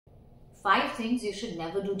5 things you should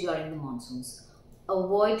never do during the monsoons.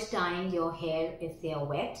 Avoid tying your hair if they are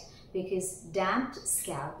wet because damp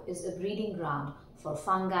scalp is a breeding ground for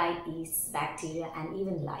fungi, yeasts, bacteria and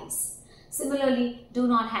even lice. Similarly, do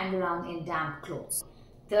not hang around in damp clothes.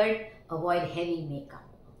 Third, avoid heavy makeup.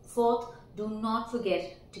 Fourth, do not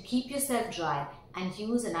forget to keep yourself dry and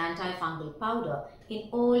use an antifungal powder in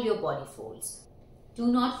all your body folds. Do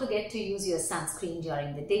not forget to use your sunscreen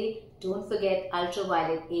during the day. Don't forget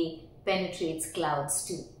ultraviolet A penetrates clouds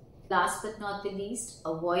too. Last but not the least,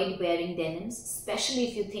 avoid wearing denims, especially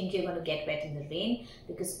if you think you're going to get wet in the rain,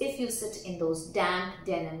 because if you sit in those damp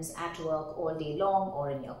denims at work all day long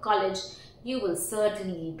or in your college, you will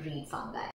certainly breed fungi.